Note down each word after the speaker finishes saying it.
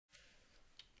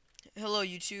Hello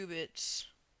YouTube, it's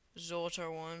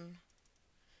Zoltar1,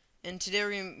 and today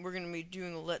we're going to be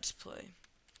doing a Let's Play.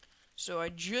 So I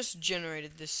just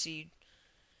generated this seed,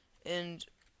 and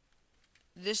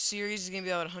this series is going to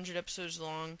be about 100 episodes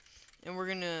long, and we're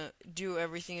going to do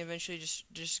everything eventually,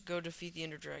 just go defeat the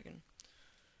Ender Dragon.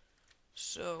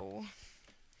 So,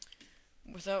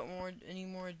 without any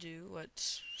more ado,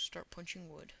 let's start punching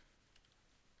wood.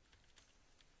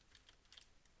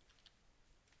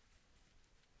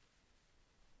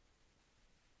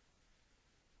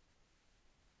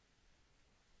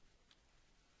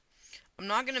 I'm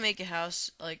not gonna make a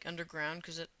house like underground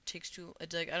because it takes too.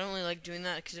 It's like I don't really like doing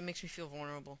that because it makes me feel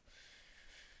vulnerable.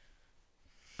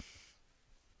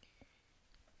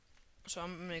 So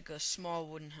I'm gonna make a small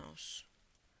wooden house.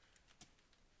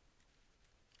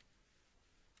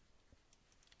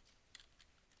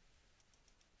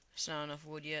 It's not enough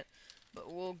wood yet,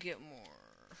 but we'll get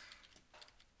more.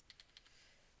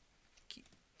 Keep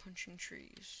punching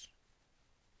trees.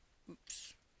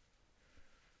 Oops.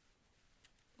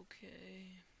 Okay.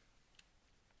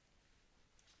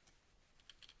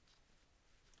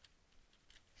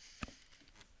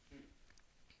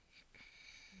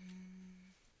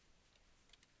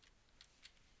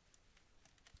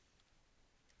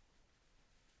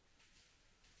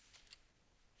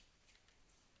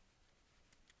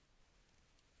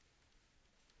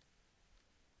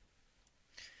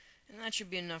 And that should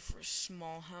be enough for a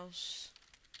small house.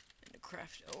 And a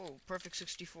craft. Oh, perfect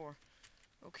 64.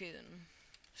 Okay then.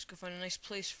 Let's go find a nice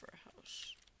place for a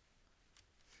house.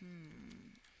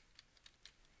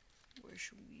 Where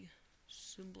should we?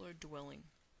 Simpler dwelling.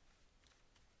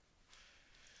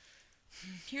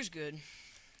 Here's good.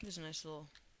 Here's a nice little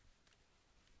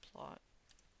plot.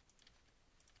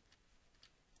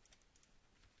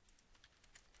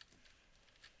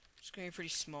 It's gonna be pretty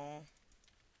small.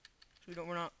 So we don't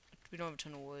have a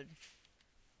ton of wood.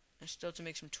 I still have to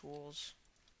make some tools.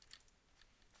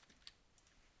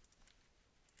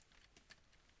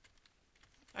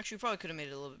 Actually, we probably could have made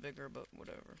it a little bit bigger, but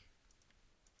whatever.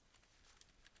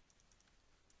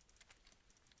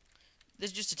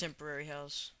 This is just a temporary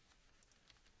house.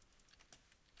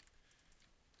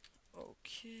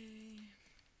 Okay.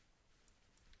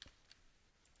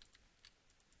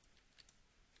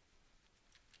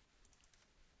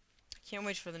 Can't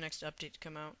wait for the next update to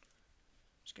come out.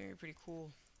 It's gonna be pretty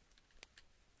cool.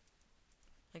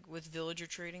 Like with villager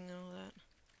trading and all that.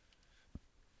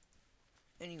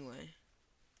 Anyway.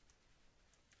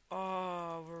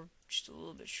 Oh, we're just a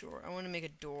little bit short. I want to make a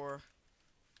door.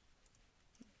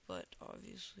 But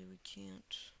obviously we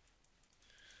can't.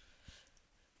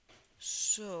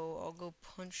 So, I'll go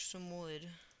punch some wood.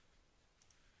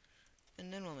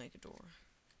 And then we'll make a door.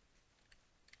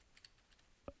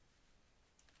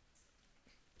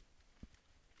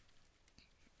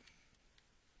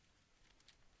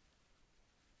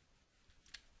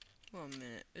 One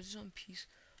minute. Is it on peace?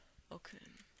 Okay.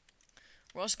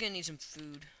 We're also gonna need some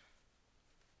food.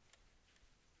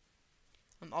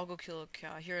 I'll go kill a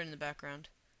cow. I hear it in the background.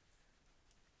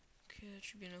 Okay, that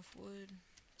should be enough wood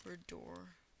for a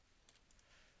door.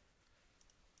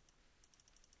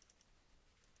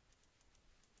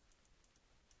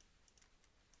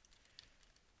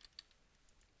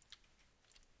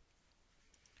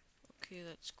 Okay,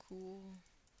 that's cool.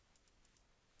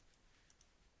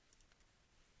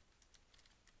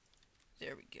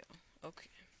 There we go. Okay.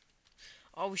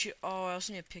 Oh, we should. Oh, I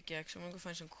also need a pickaxe. I'm gonna go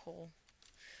find some coal.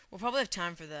 We'll probably have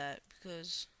time for that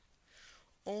because.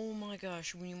 Oh my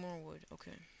gosh, we need more wood.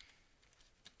 Okay.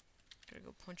 Gotta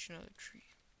go punch another tree.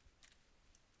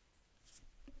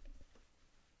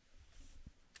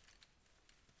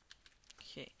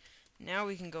 Okay. Now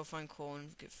we can go find coal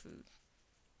and get food.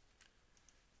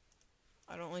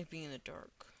 I don't like being in the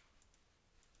dark.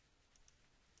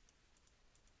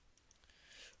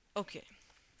 Okay.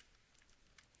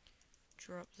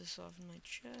 Drop this off in my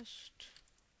chest.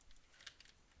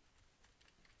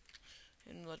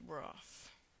 And we're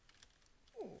off.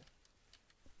 Ooh.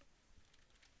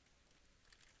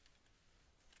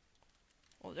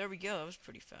 Oh, there we go. That was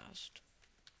pretty fast.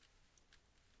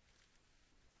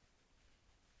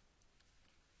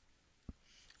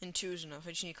 And two is enough.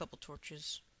 I just need a couple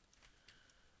torches.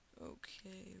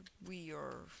 Okay, we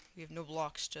have no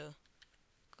blocks to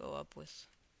go up with.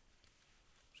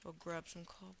 So I'll grab some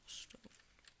cobblestone.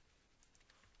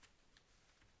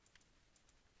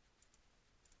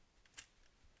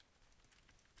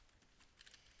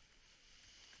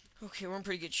 Okay, we're in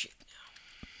pretty good shape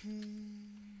now.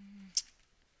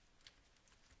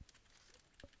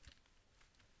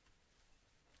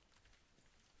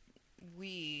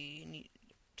 We need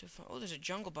to find. Oh, there's a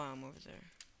jungle biome over there.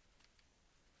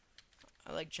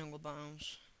 I like jungle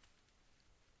biomes.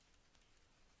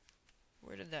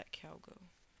 Where did that cow go?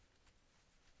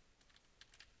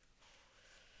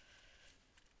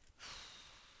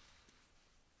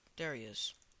 There he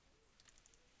is.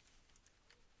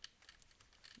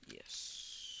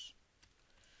 Yes.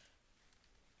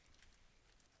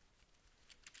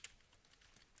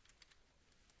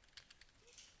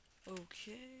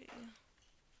 Okay.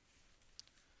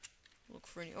 Look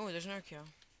for any. Oh, there's another cow.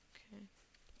 Okay.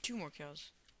 2 more cows.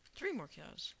 3 more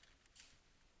cows.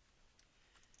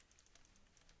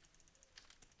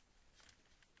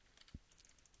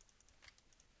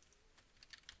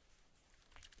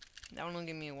 That one will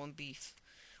give me 1 beef.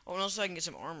 Oh, and also I can get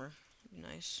some armor. That'd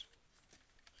be nice.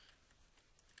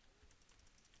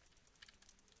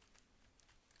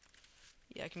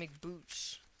 Yeah, I can make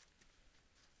boots.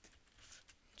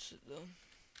 That's it, though.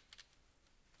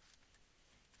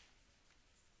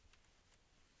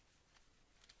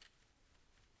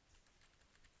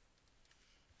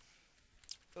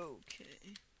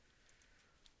 Okay.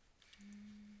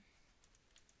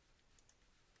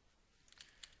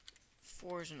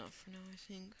 4 is enough for now, I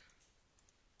think.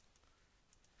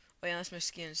 Oh yeah, that's my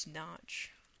skin's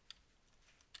notch.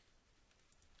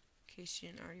 In case you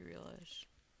didn't already realize.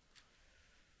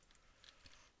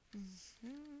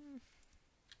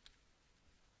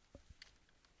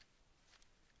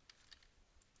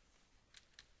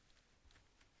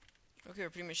 Okay, we're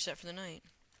pretty much set for the night.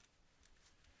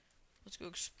 Let's go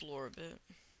explore a bit.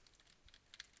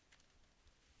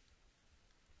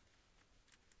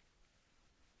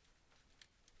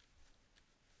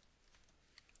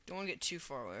 Don't want to get too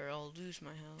far away or I'll lose my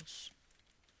house.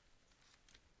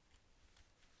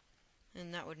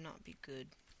 And that would not be good.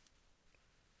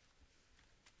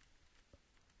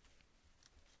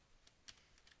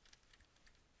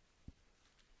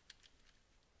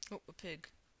 Oh, a pig.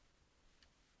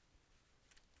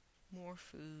 More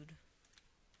food.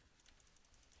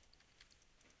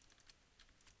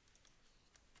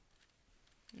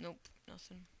 Nope,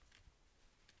 nothing.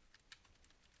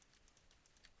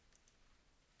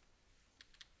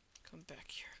 Come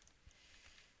back here.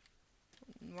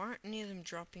 Why aren't any of them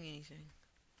dropping anything?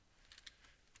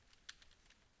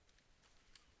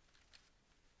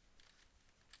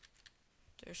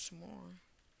 There's some more.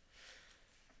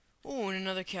 Oh, and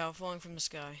another cow falling from the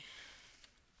sky.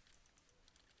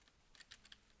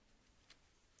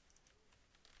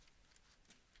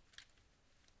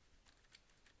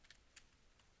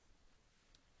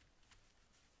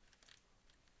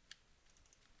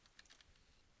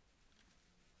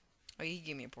 Oh, he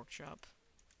gave me a pork chop.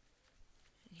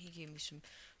 And he gave me some...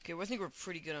 Okay, well, I think we're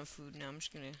pretty good on food now. I'm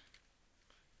just gonna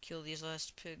kill these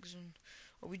last pigs. And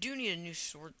oh, we do need a new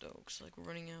sword, though, because, like, we're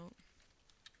running out.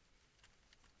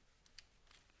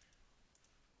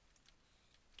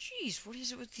 Jeez, what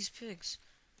is it with these pigs?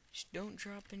 Just don't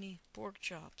drop any pork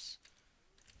chops.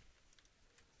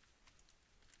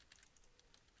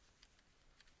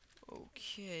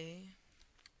 Okay.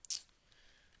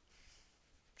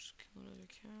 Just kill another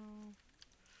cow.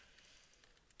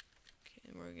 Okay,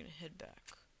 and we're gonna head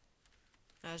back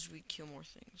as we kill more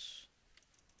things.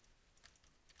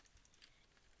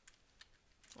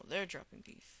 Oh, they're dropping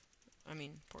beef. I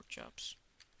mean, pork chops.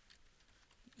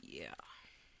 Yeah.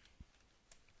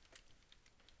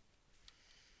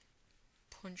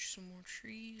 Punch some more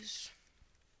trees.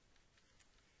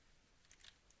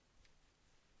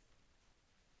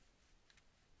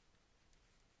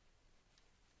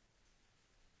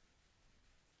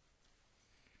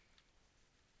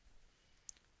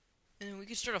 And then we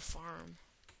can start a farm.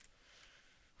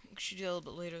 We should do that a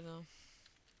little bit later, though.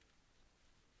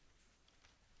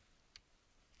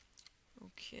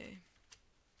 Okay.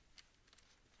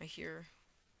 I hear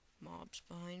mobs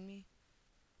behind me.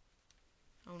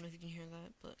 I don't know if you can hear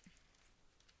that, but...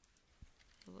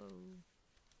 Hello.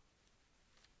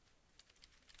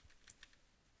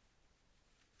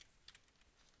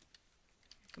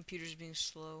 Computer's being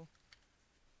slow.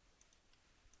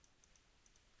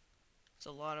 It's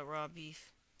a lot of raw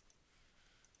beef.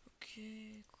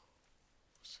 Okay, cool.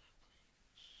 Saplings.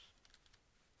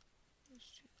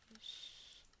 Let's do this.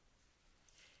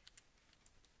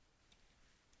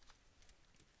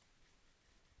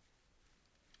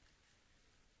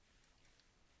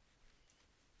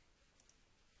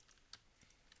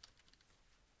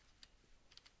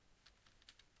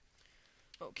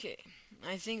 Okay,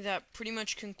 I think that pretty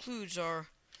much concludes our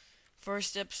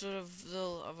first episode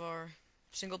of our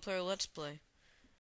single player Let's Play.